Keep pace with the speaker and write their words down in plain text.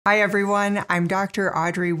Hi, everyone. I'm Dr.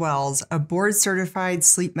 Audrey Wells, a board-certified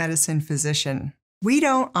sleep medicine physician. We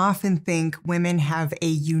don't often think women have a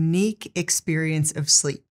unique experience of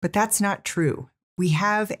sleep, but that's not true. We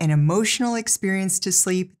have an emotional experience to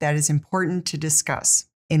sleep that is important to discuss.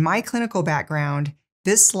 In my clinical background,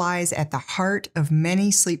 this lies at the heart of many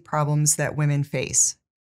sleep problems that women face.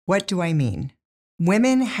 What do I mean?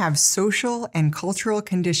 Women have social and cultural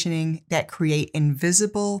conditioning that create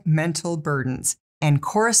invisible mental burdens and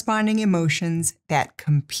corresponding emotions that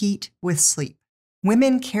compete with sleep.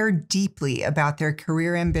 Women care deeply about their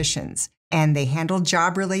career ambitions, and they handle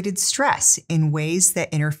job-related stress in ways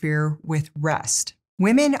that interfere with rest.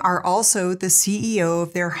 Women are also the CEO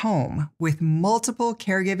of their home, with multiple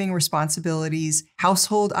caregiving responsibilities,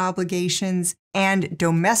 household obligations, and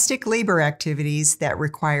domestic labor activities that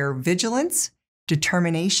require vigilance,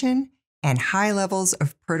 determination, and high levels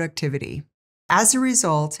of productivity. As a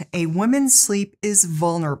result, a woman's sleep is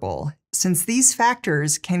vulnerable, since these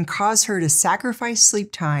factors can cause her to sacrifice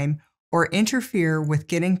sleep time or interfere with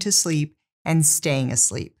getting to sleep and staying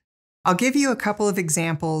asleep. I'll give you a couple of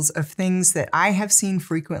examples of things that I have seen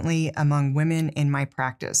frequently among women in my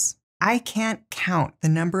practice. I can't count the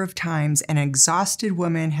number of times an exhausted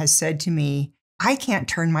woman has said to me, "I can't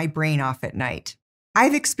turn my brain off at night."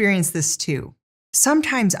 I've experienced this too.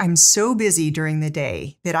 Sometimes I'm so busy during the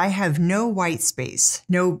day that I have no white space,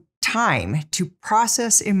 no time to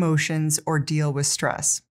process emotions or deal with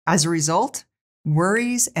stress. As a result,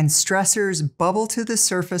 worries and stressors bubble to the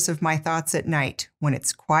surface of my thoughts at night when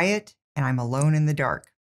it's quiet and I'm alone in the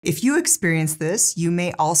dark. If you experience this, you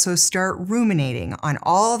may also start ruminating on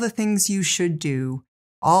all the things you should do,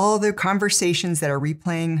 all the conversations that are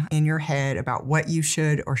replaying in your head about what you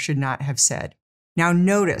should or should not have said. Now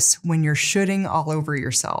notice when you're shoulding all over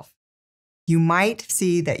yourself. You might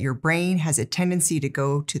see that your brain has a tendency to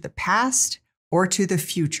go to the past or to the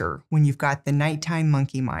future when you've got the nighttime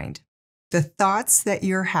monkey mind. The thoughts that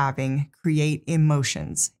you're having create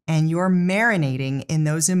emotions, and you're marinating in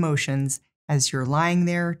those emotions as you're lying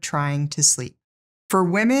there trying to sleep. For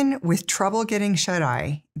women with trouble getting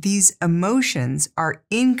shut-eye, these emotions are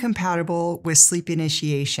incompatible with sleep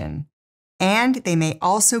initiation, and they may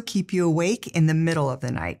also keep you awake in the middle of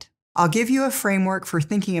the night. I'll give you a framework for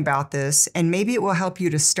thinking about this, and maybe it will help you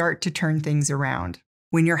to start to turn things around.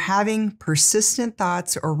 When you're having persistent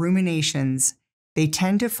thoughts or ruminations, they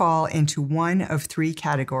tend to fall into one of three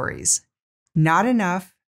categories: not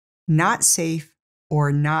enough, not safe,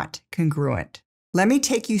 or not congruent. Let me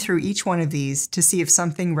take you through each one of these to see if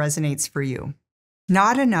something resonates for you.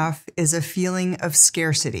 Not enough is a feeling of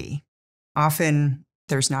scarcity. Often,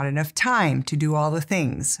 there's not enough time to do all the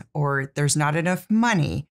things, or there's not enough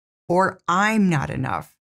money, or I'm not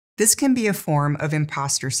enough. This can be a form of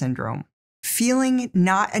imposter syndrome. Feeling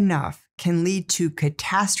not enough can lead to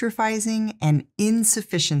catastrophizing and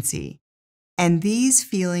insufficiency, and these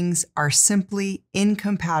feelings are simply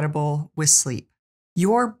incompatible with sleep.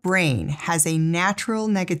 Your brain has a natural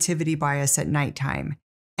negativity bias at nighttime,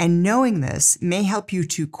 and knowing this may help you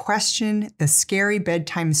to question the scary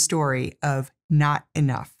bedtime story of not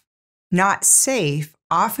enough. Not safe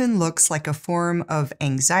often looks like a form of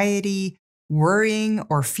anxiety, worrying,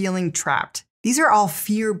 or feeling trapped. These are all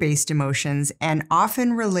fear-based emotions and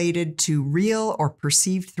often related to real or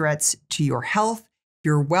perceived threats to your health,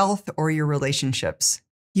 your wealth, or your relationships.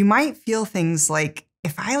 You might feel things like,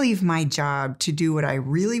 if I leave my job to do what I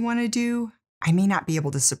really want to do, I may not be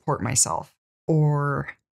able to support myself.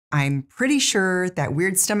 Or I'm pretty sure that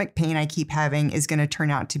weird stomach pain I keep having is going to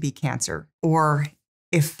turn out to be cancer. Or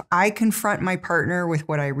if I confront my partner with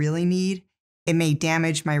what I really need, it may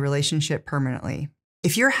damage my relationship permanently.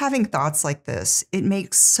 If you're having thoughts like this, it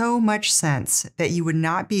makes so much sense that you would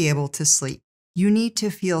not be able to sleep. You need to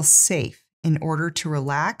feel safe in order to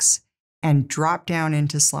relax and drop down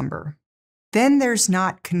into slumber. Then there's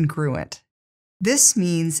not congruent. This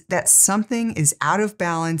means that something is out of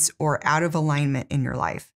balance or out of alignment in your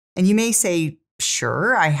life. And you may say,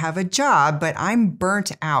 sure, I have a job, but I'm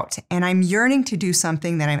burnt out and I'm yearning to do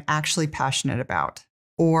something that I'm actually passionate about.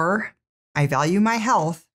 Or I value my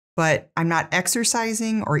health, but I'm not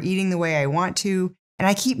exercising or eating the way I want to, and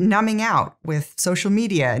I keep numbing out with social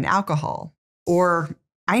media and alcohol. Or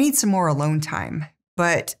I need some more alone time,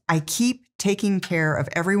 but I keep taking care of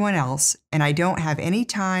everyone else and I don't have any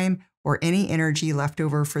time or any energy left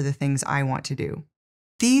over for the things I want to do.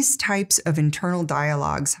 These types of internal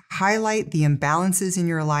dialogues highlight the imbalances in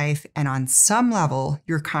your life, and on some level,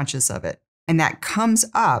 you're conscious of it. And that comes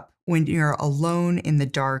up when you're alone in the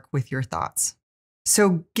dark with your thoughts.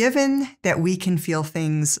 So given that we can feel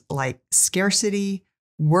things like scarcity,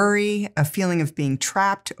 worry, a feeling of being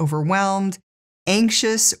trapped, overwhelmed,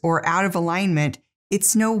 anxious, or out of alignment,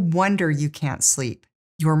 it's no wonder you can't sleep.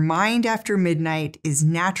 Your mind after midnight is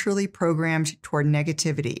naturally programmed toward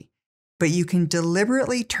negativity, but you can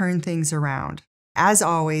deliberately turn things around. As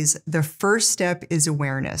always, the first step is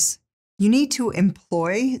awareness. You need to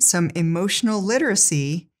employ some emotional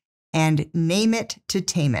literacy and name it to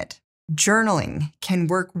tame it. Journaling can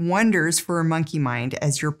work wonders for a monkey mind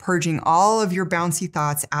as you're purging all of your bouncy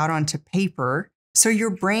thoughts out onto paper so your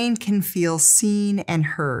brain can feel seen and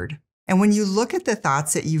heard. And when you look at the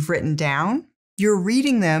thoughts that you've written down, you're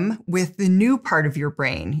reading them with the new part of your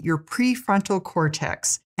brain, your prefrontal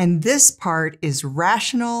cortex. And this part is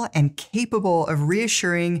rational and capable of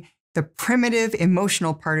reassuring the primitive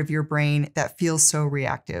emotional part of your brain that feels so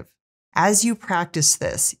reactive. As you practice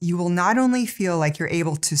this, you will not only feel like you're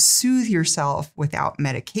able to soothe yourself without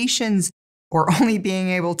medications or only being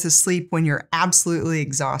able to sleep when you're absolutely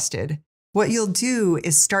exhausted. What you'll do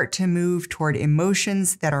is start to move toward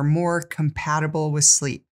emotions that are more compatible with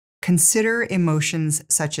sleep. Consider emotions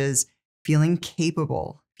such as feeling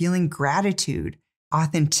capable, feeling gratitude,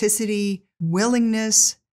 authenticity,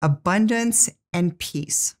 willingness, abundance, and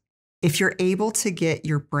peace. If you're able to get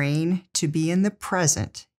your brain to be in the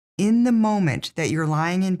present, in the moment that you're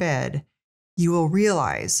lying in bed, you will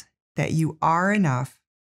realize that you are enough,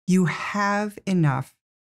 you have enough,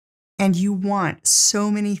 and you want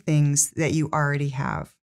so many things that you already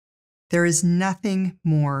have. There is nothing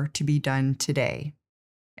more to be done today.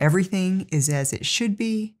 Everything is as it should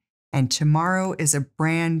be, and tomorrow is a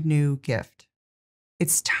brand new gift.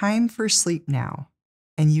 It's time for sleep now,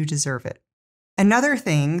 and you deserve it. Another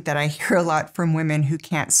thing that I hear a lot from women who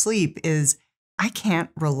can't sleep is, I can't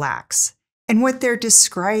relax. And what they're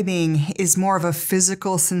describing is more of a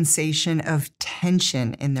physical sensation of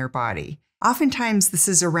tension in their body. Oftentimes, this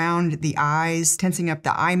is around the eyes, tensing up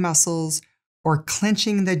the eye muscles, or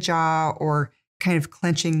clenching the jaw, or kind of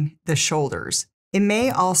clenching the shoulders. It may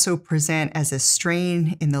also present as a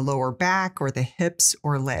strain in the lower back or the hips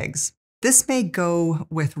or legs. This may go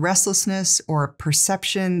with restlessness or a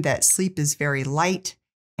perception that sleep is very light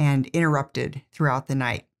and interrupted throughout the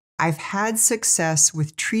night. I've had success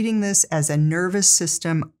with treating this as a nervous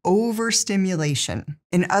system overstimulation.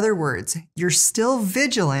 In other words, you're still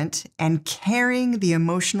vigilant and carrying the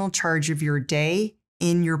emotional charge of your day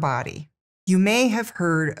in your body. You may have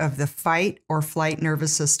heard of the fight or flight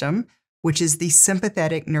nervous system, which is the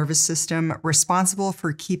sympathetic nervous system responsible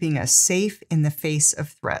for keeping us safe in the face of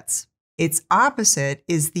threats. Its opposite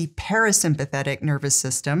is the parasympathetic nervous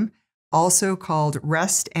system, also called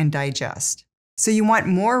rest and digest. So you want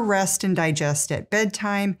more rest and digest at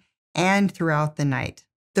bedtime and throughout the night.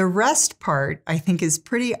 The rest part, I think, is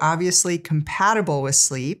pretty obviously compatible with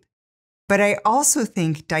sleep, but I also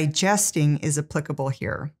think digesting is applicable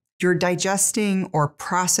here. You're digesting or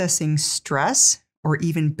processing stress or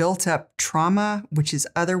even built up trauma, which is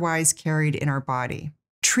otherwise carried in our body.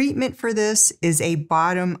 Treatment for this is a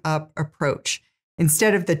bottom-up approach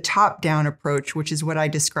instead of the top-down approach, which is what I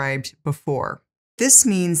described before. This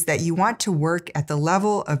means that you want to work at the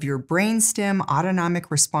level of your brainstem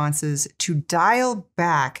autonomic responses to dial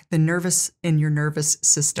back the nervous in your nervous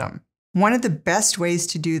system. One of the best ways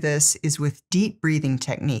to do this is with deep breathing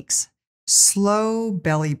techniques. Slow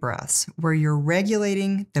belly breaths, where you're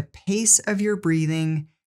regulating the pace of your breathing,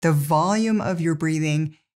 the volume of your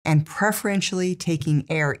breathing, and preferentially taking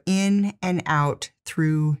air in and out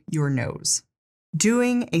through your nose.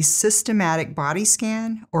 Doing a systematic body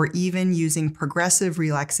scan, or even using progressive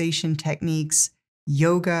relaxation techniques,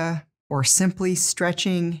 yoga, or simply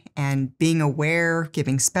stretching and being aware,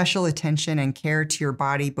 giving special attention and care to your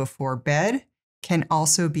body before bed can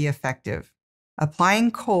also be effective.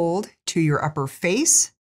 Applying cold to your upper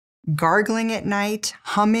face, gargling at night,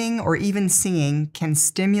 humming, or even singing can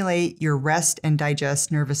stimulate your rest and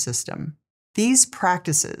digest nervous system. These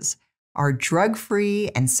practices are drug-free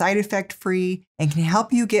and side effect-free and can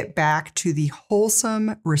help you get back to the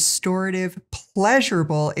wholesome, restorative,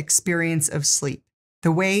 pleasurable experience of sleep,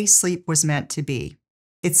 the way sleep was meant to be.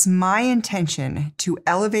 It's my intention to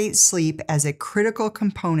elevate sleep as a critical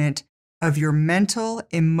component of your mental,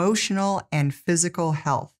 emotional, and physical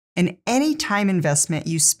health. And any time investment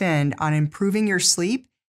you spend on improving your sleep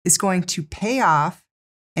is going to pay off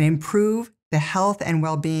and improve the health and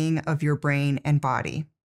well-being of your brain and body.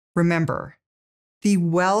 Remember, the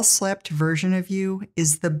well-slept version of you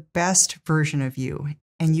is the best version of you,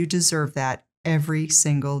 and you deserve that every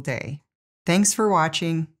single day. Thanks for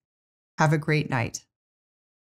watching. Have a great night.